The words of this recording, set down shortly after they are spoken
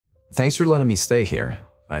"Thanks for letting me stay here,"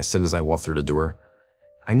 I said as I walked through the door.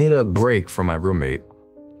 "I need a break from my roommate.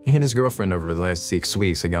 He and his girlfriend over the last 6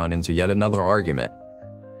 weeks had gone into yet another argument.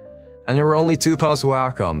 And there were only two possible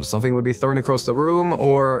outcomes: something would be thrown across the room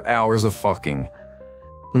or hours of fucking.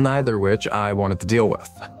 Neither which I wanted to deal with."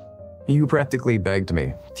 "You practically begged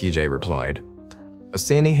me," TJ replied. A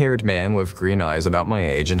sandy-haired man with green eyes about my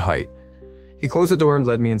age and height. He closed the door and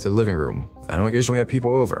led me into the living room. "I don't usually have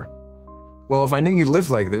people over." "Well, if I knew you lived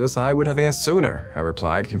like this, I would have asked sooner," I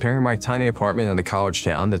replied, comparing my tiny apartment in the college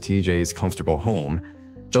town to TJ's comfortable home.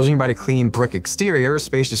 Judging by the clean brick exterior,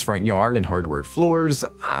 spacious front yard, and hardwood floors,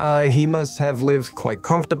 he must have lived quite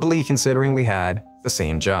comfortably considering we had the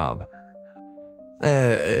same job.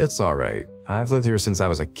 It's alright. I've lived here since I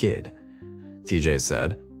was a kid," TJ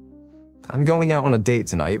said. "I'm going out on a date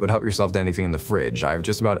tonight, but help yourself to anything in the fridge. I have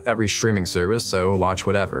just about every streaming service, so watch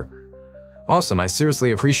whatever." "Awesome, I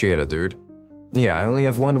seriously appreciate it, dude." "Yeah, I only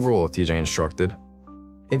have one rule," TJ instructed.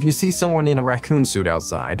 "If you see someone in a raccoon suit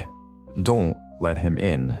outside, don't let him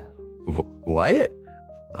in." "What?"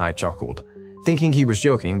 I chuckled, thinking he was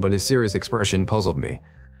joking, but his serious expression puzzled me.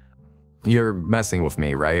 "You're messing with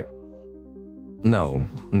me, right?" "No,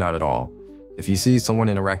 not at all. If you see someone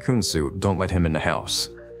in a raccoon suit, don't let him in the house,"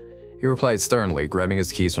 he replied sternly, grabbing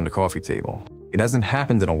his keys from the coffee table. "It hasn't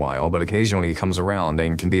happened in a while, but occasionally he comes around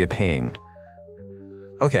and can be a pain."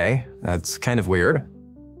 "Okay, that's kind of weird."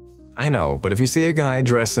 "I know, but if you see a guy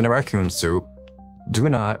dressed in a raccoon suit, do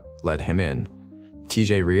not let him in,"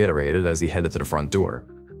 TJ reiterated as he headed to the front door.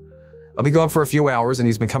 "I'll be gone for a few hours and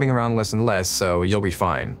he's been coming around less and less, so you'll be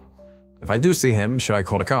fine. If I do see him, should I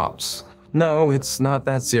call the cops?" "No, it's not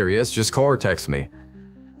that serious, just call or text me.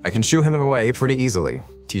 I can shoo him away pretty easily,"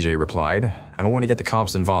 TJ replied. "I don't want to get the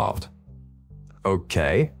cops involved."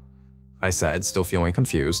 "Okay," I said, still feeling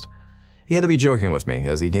confused. He had to be joking with me,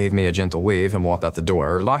 as he gave me a gentle wave and walked out the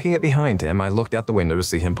door. Locking it behind him, I looked out the window to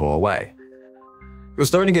see him pull away. It was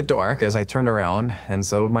starting to get dark as I turned around and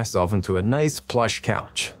settled myself into a nice plush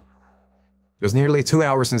couch. It was nearly 2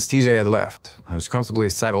 hours since TJ had left. I was comfortably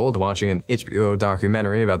settled, watching an HBO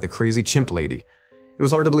documentary about the crazy chimp lady. It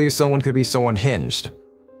was hard to believe someone could be so unhinged.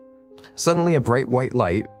 Suddenly, a bright white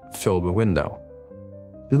light filled the window.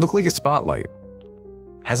 It looked like a spotlight.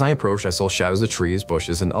 As I approached, I saw shadows of trees,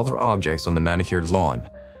 bushes, and other objects on the manicured lawn.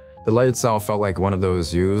 The light itself felt like one of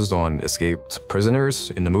those used on escaped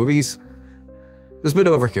prisoners in the movies. It was a bit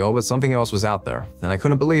overkill, but something else was out there, and I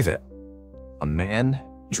couldn't believe it. A man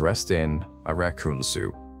dressed in a raccoon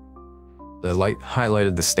suit. The light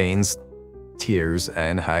highlighted the stains, tears,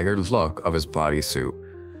 and haggard look of his bodysuit.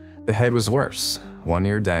 The head was worse. One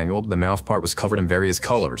ear dangled, the mouth part was covered in various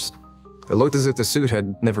colors. It looked as if the suit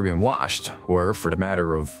had never been washed, or for the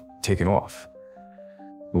matter of taken off.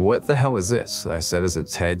 "What the hell is this?" I said as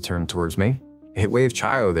its head turned towards me. It waved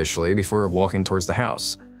childishly before walking towards the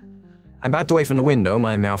house. I backed away from the window,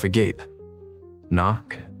 my mouth agape.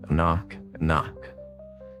 Knock, knock, knock.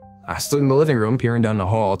 I stood in the living room, peering down the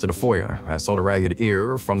hall to the foyer. I saw the ragged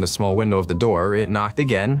ear from the small window of the door. It knocked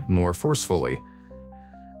again, more forcefully.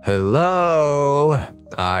 "Hello?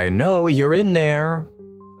 I know you're in there,"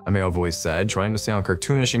 a male voice said, trying to sound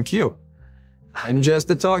cartoonish and cute. "I'm just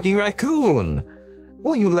a talking raccoon.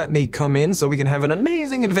 Will you let me come in so we can have an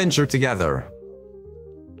amazing adventure together?"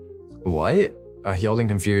 "What?" I yelled in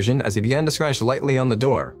confusion as he began to scratch lightly on the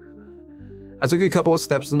door. I took a couple of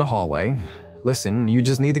steps in the hallway. "Listen, you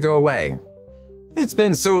just need to go away." "It's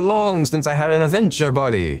been so long since I had an adventure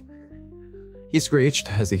buddy," he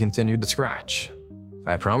screeched as he continued to scratch.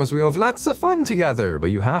 "I promise we'll have lots of fun together, but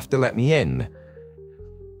you have to let me in."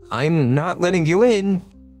 "I'm not letting you in.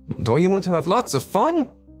 Don't you want to have lots of fun?"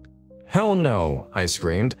 "Hell no," I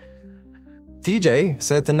screamed. "TJ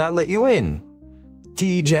said to not let you in."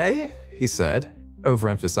 "TJ?" he said,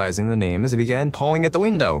 overemphasizing the name as he began pawing at the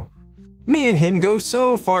window. "Me and him go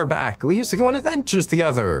so far back. We used to go on adventures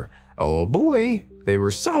together. Oh boy, they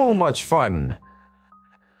were so much fun."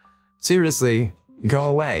 "Seriously, go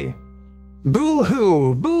away."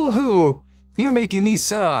 "Boo-hoo, boo-hoo. You're making me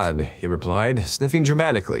sad," he replied, sniffing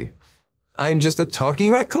dramatically. "I'm just a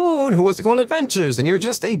talking raccoon who wants to go on adventures, and you're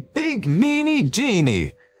just a big, meanie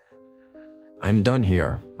genie." "I'm done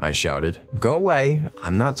here," I shouted. "Go away.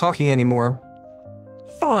 I'm not talking anymore."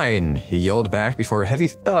 "Fine," he yelled back before a heavy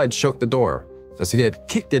thud shook the door, as he had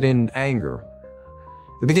kicked it in anger.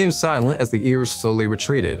 It became silent as the ears slowly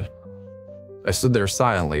retreated. I stood there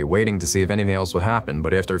silently, waiting to see if anything else would happen,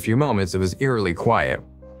 but after a few moments, it was eerily quiet.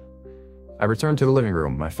 I returned to the living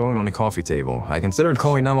room, my phone on the coffee table. I considered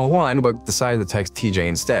calling 911, but decided to text TJ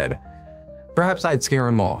instead. Perhaps I'd scare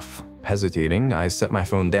him off. Hesitating, I set my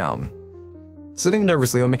phone down. Sitting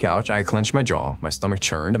nervously on the couch, I clenched my jaw, my stomach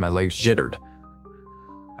churned, and my legs jittered.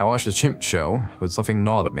 I watched the chimp show, but something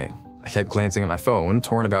gnawed at me. I kept glancing at my phone,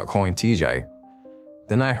 torn about calling TJ.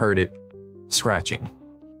 Then I heard it scratching.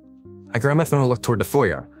 I grabbed my phone and looked toward the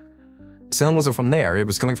foyer. The sound wasn't from there, it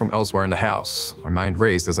was coming from elsewhere in the house. My mind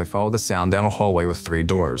raced as I followed the sound down a hallway with 3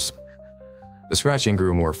 doors. The scratching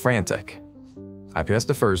grew more frantic. I passed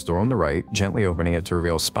the first door on the right, gently opening it to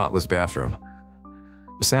reveal a spotless bathroom.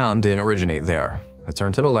 The sound didn't originate there. I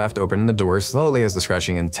turned to the left, opening the door slowly as the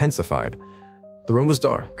scratching intensified. The room was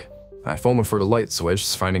dark. I fumbled for the light switch,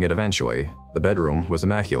 finding it eventually. The bedroom was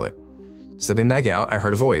immaculate. Stepping back out, I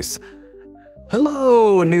heard a voice.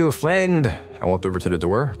 "Hello, new friend." I walked over to the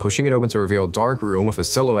door, pushing it open to reveal a dark room with a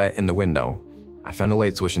silhouette in the window. I found the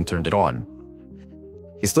light switch and turned it on.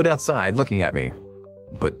 He stood outside, looking at me.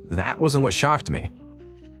 But that wasn't what shocked me.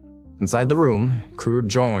 Inside the room, crude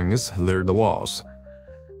drawings littered the walls.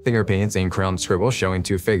 Finger paints and crowned scribbles showing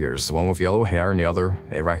 2 figures, one with yellow hair and the other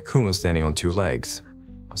a raccoon standing on 2 legs.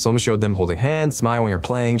 Some showed them holding hands, smiling, or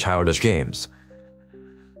playing childish games.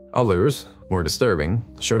 Others, more disturbing,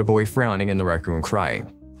 showed a boy frowning and the raccoon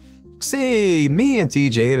crying. "See, me and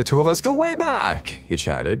TJ, the 2 of us go way back," he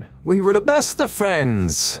chatted. "We were the best of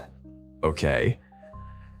friends." "Okay.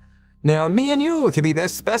 Now me and you can be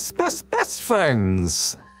best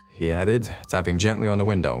friends," he added, tapping gently on the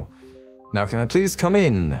window. "Now can I please come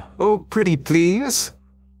in? Oh, pretty please."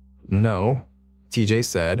 "No," TJ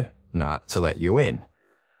said, "not to let you in."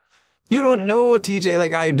 "You don't know TJ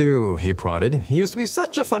like I do," he prodded. "He used to be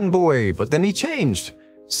such a fun boy, but then he changed.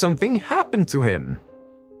 Something happened to him."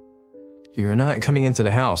 "You're not coming into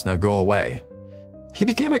the house, now go away." "He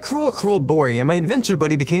became a cruel boy, and my adventure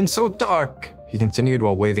buddy became so dark," he continued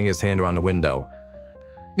while waving his hand around the window.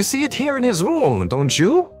 "You see it here in his room, don't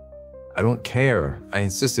you?" "I don't care," I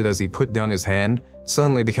insisted as he put down his hand,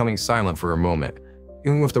 suddenly becoming silent for a moment.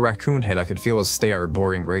 Even with the raccoon head, I could feel his stare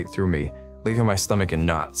boring right through me, leaving my stomach in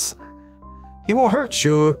knots. "He will hurt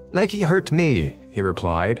you, like he hurt me," he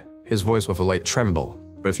replied, his voice with a light tremble.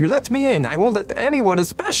 "But if you let me in, I won't let anyone,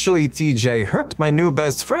 especially TJ, hurt my new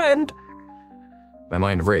best friend." My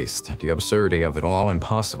mind raced, the absurdity of it all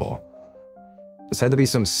impossible. This had to be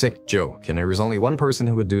some sick joke, and there was only one person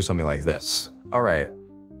who would do something like this. "Alright,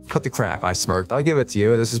 cut the crap," I smirked. "I'll give it to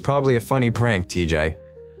you. This is probably a funny prank, TJ."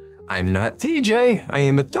 "I'm not TJ. I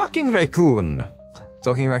am a talking raccoon."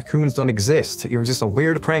 "Talking raccoons don't exist. You're just a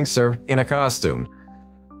weird prankster in a costume."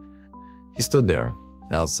 He stood there,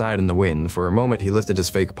 outside in the wind. For a moment, he lifted his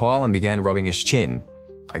fake paw and began rubbing his chin.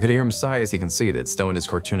 I could hear him sigh as he conceded, still in his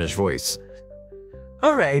cartoonish voice.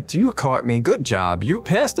 "Alright, you caught me. Good job. You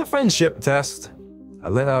passed the friendship test." I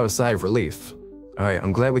let out a sigh of relief. "Alright,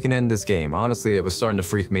 I'm glad we can end this game. Honestly, it was starting to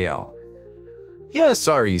freak me out." "Yeah,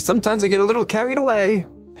 sorry. Sometimes I get a little carried away,"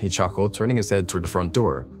 he chuckled, turning his head toward the front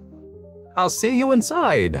door. "I'll see you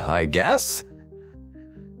inside, I guess."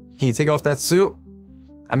 "Can you take off that suit?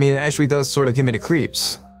 I mean, it actually does sort of give me the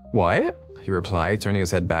creeps." "What?" he replied, turning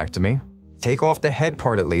his head back to me. "Take off the head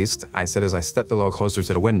part at least," I said as I stepped a little closer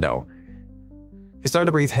to the window. He started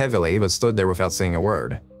to breathe heavily, but stood there without saying a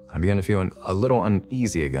word. I began to feel a little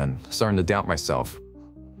uneasy again, starting to doubt myself.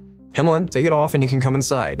 "Come on, take it off and you can come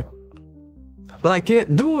inside." "But I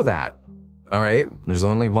can't do that." "Alright, there's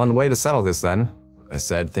only one way to settle this then," I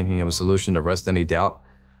said, thinking of a solution to rest any doubt.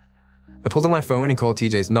 I pulled out my phone and called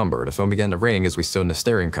TJ's number. The phone began to ring as we stood in a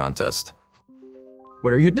staring contest.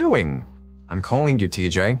 "What are you doing?" "I'm calling you,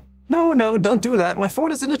 TJ." No, don't do that. My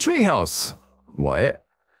phone is in the treehouse." "What?"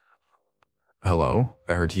 "Hello?"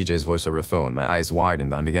 I heard TJ's voice over the phone. My eyes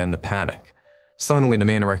widened and I began to panic. Suddenly, the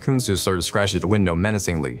man in raccoon suit started scratching at the window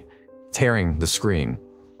menacingly, tearing the screen.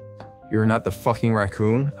 "You're not the fucking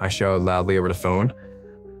raccoon?" I shouted loudly over the phone.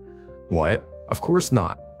 "What? Of course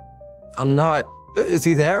not." "I'm not. Is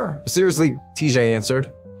he there?" "Seriously," TJ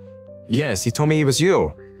answered. "Yes, he told me he was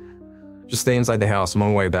you." "Just stay inside the house. I'm on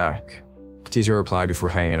my way back," TJ replied before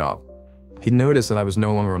hanging up. He noticed that I was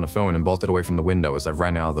no longer on the phone and bolted away from the window as I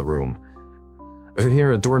ran out of the room. I could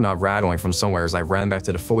hear a doorknob rattling from somewhere as I ran back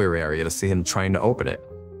to the foyer area to see him trying to open it.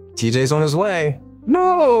 "TJ's on his way."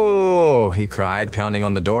 "No!" he cried, pounding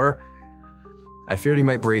on the door. I feared he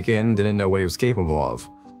might break in, didn't know what he was capable of.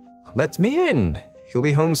 "Let me in. He'll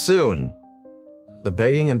be home soon." The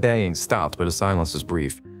begging and banging stopped, but the silence was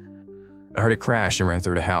brief. I heard it crash and ran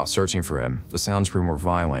through the house, searching for him. The sounds grew more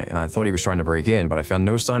violent, and I thought he was trying to break in, but I found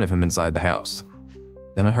no sign of him inside the house.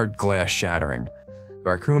 Then I heard glass shattering. The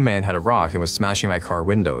raccoon man had a rock and was smashing my car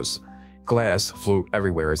windows. Glass flew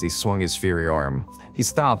everywhere as he swung his fiery arm. He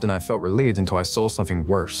stopped and I felt relieved until I saw something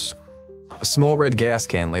worse. A small red gas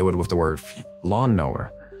can labeled with the word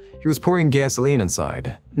lawnmower. He was pouring gasoline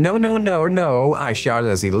inside. No, no, no, no, I shouted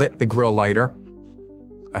as he lit the grill lighter.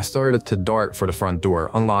 I started to dart for the front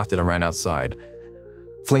door, unlocked it, and ran outside.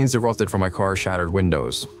 Flames erupted from my car's shattered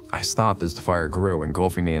windows. I stopped as the fire grew,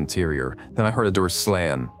 engulfing the interior. Then I heard a door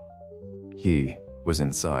slam. He was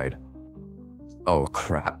inside. Oh,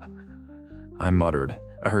 crap. I muttered.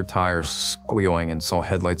 I heard tires squealing and saw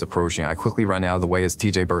headlights approaching. I quickly ran out of the way as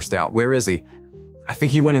TJ burst out. Where is he? I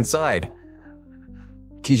think he went inside.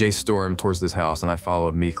 TJ stormed towards this house and I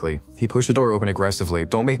followed meekly. He pushed the door open aggressively.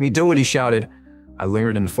 Don't make me do it, he shouted. I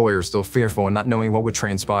lingered in the foyer, still fearful and not knowing what would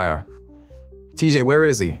transpire. TJ, where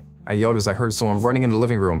is he? I yelled as I heard someone running in the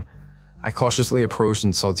living room. I cautiously approached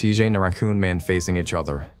and saw TJ and the Raccoon man facing each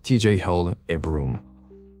other. TJ held a broom.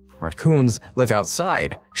 Raccoons live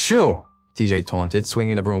outside. Shoo! TJ taunted,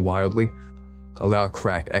 swinging the broom wildly. A loud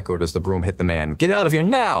crack echoed as the broom hit the man. Get out of here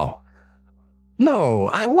now! No,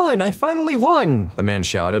 I won! I finally won! The man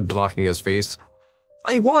shouted, blocking his face.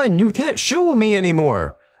 I won! You can't show me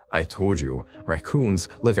anymore! I told you, raccoons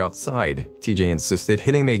live outside, TJ insisted,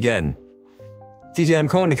 hitting me again. TJ, I'm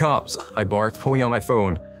calling the cops, I barked, pulling out my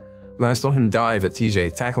phone. Then I saw him dive at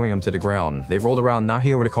TJ, tackling him to the ground. They rolled around,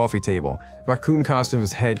 knocking over the coffee table. The raccoon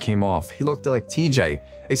costume's head came off. He looked like TJ,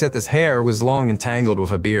 except his hair was long and tangled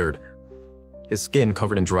with a beard. His skin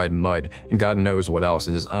covered in dried mud, and God knows what else,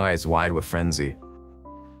 and his eyes wide with frenzy.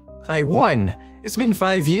 I won! It's been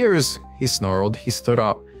 5 years, he snarled. He stood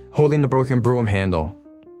up, holding the broken broom handle.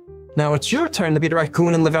 Now it's your turn to be the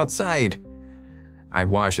raccoon and live outside. I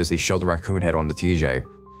watched as he shoved the raccoon head onto TJ.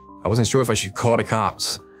 I wasn't sure if I should call the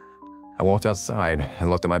cops. I walked outside and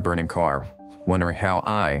looked at my burning car, wondering how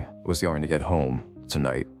I was going to get home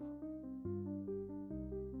tonight.